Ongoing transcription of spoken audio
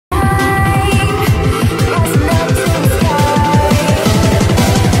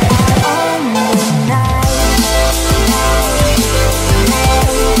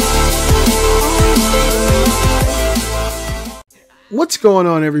going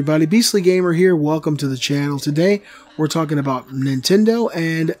on, everybody? Beastly Gamer here. Welcome to the channel. Today we're talking about Nintendo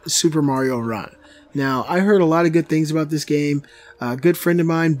and Super Mario Run. Now, I heard a lot of good things about this game. A good friend of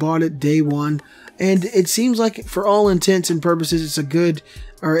mine bought it day one, and it seems like for all intents and purposes it's a good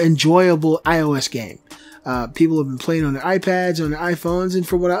or enjoyable iOS game. People have been playing on their iPads, on their iPhones, and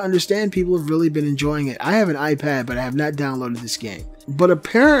from what I understand, people have really been enjoying it. I have an iPad, but I have not downloaded this game. But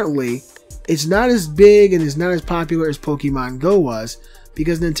apparently, it's not as big and it's not as popular as Pokemon Go was,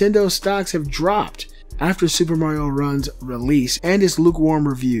 because Nintendo stocks have dropped after Super Mario Run's release and its lukewarm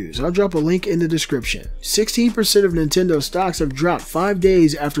reviews. I'll drop a link in the description. 16% of Nintendo stocks have dropped 5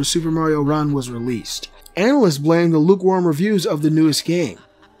 days after Super Mario Run was released. Analysts blame the lukewarm reviews of the newest game.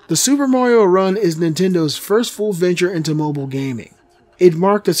 The Super Mario Run is Nintendo's first full venture into mobile gaming. It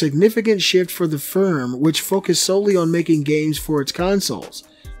marked a significant shift for the firm, which focused solely on making games for its consoles.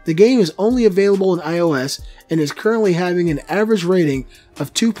 The game is only available in iOS and is currently having an average rating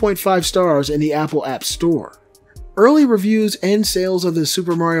of 2.5 stars in the Apple App Store. Early reviews and sales of the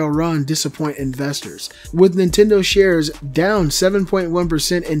Super Mario Run disappoint investors, with Nintendo shares down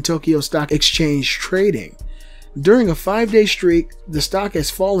 7.1% in Tokyo Stock Exchange trading. During a 5-day streak, the stock has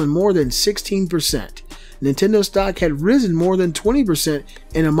fallen more than 16%. Nintendo stock had risen more than 20%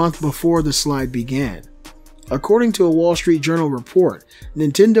 in a month before the slide began. According to a Wall Street Journal report,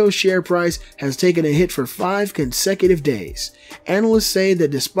 Nintendo's share price has taken a hit for 5 consecutive days. Analysts say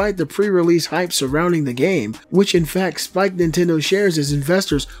that despite the pre-release hype surrounding the game, which in fact spiked Nintendo shares as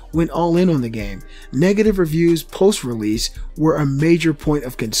investors went all in on the game, negative reviews post-release were a major point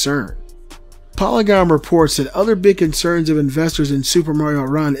of concern. Polygon reports that other big concerns of investors in Super Mario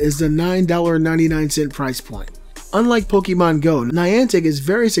Run is the $9.99 price point. Unlike Pokemon Go, Niantic is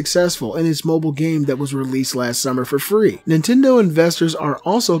very successful in its mobile game that was released last summer for free. Nintendo investors are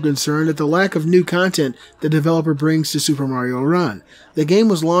also concerned at the lack of new content the developer brings to Super Mario Run. The game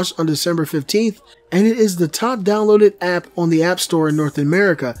was launched on December 15th, and it is the top downloaded app on the App Store in North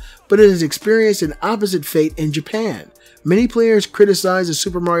America, but it has experienced an opposite fate in Japan. Many players criticize the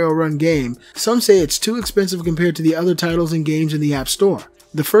Super Mario Run game. Some say it's too expensive compared to the other titles and games in the App Store.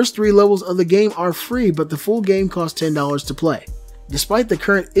 The first 3 levels of the game are free, but the full game costs $10 to play. Despite the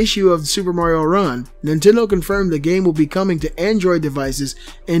current issue of Super Mario Run, Nintendo confirmed the game will be coming to Android devices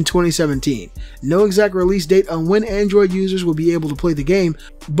in 2017. No exact release date on when Android users will be able to play the game,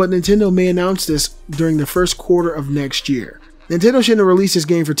 but Nintendo may announce this during the first quarter of next year. Nintendo shouldn't have released this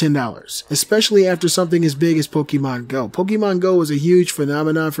game for $10, especially after something as big as Pokemon Go. Pokemon Go was a huge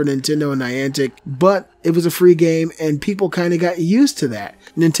phenomenon for Nintendo and Niantic, but it was a free game and people kind of got used to that.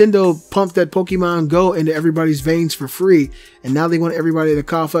 Nintendo pumped that Pokemon Go into everybody's veins for free, and now they want everybody to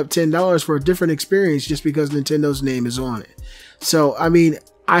cough up $10 for a different experience just because Nintendo's name is on it. So, I mean,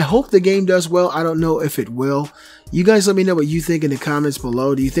 I hope the game does well. I don't know if it will. You guys let me know what you think in the comments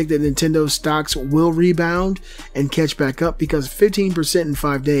below. Do you think that Nintendo stocks will rebound and catch back up? Because 15% in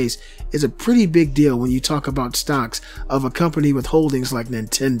 5 days is a pretty big deal when you talk about stocks of a company with holdings like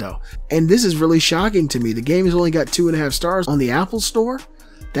Nintendo. And this is really shocking to me. The game has only got 2.5 stars on the Apple Store.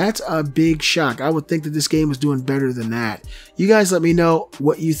 That's a big shock. I would think that this game was doing better than that. You guys let me know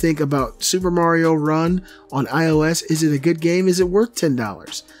what you think about Super Mario Run on iOS. Is it a good game? Is it worth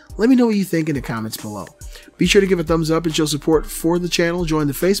 $10? Let me know what you think in the comments below. Be sure to give a thumbs up and show support for the channel. Join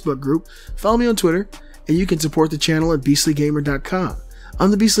the Facebook group. Follow me on Twitter. And you can support the channel at beastlygamer.com.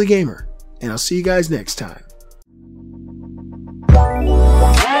 I'm the Beastly Gamer, and I'll see you guys next time.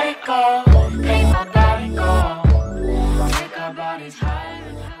 Let it go.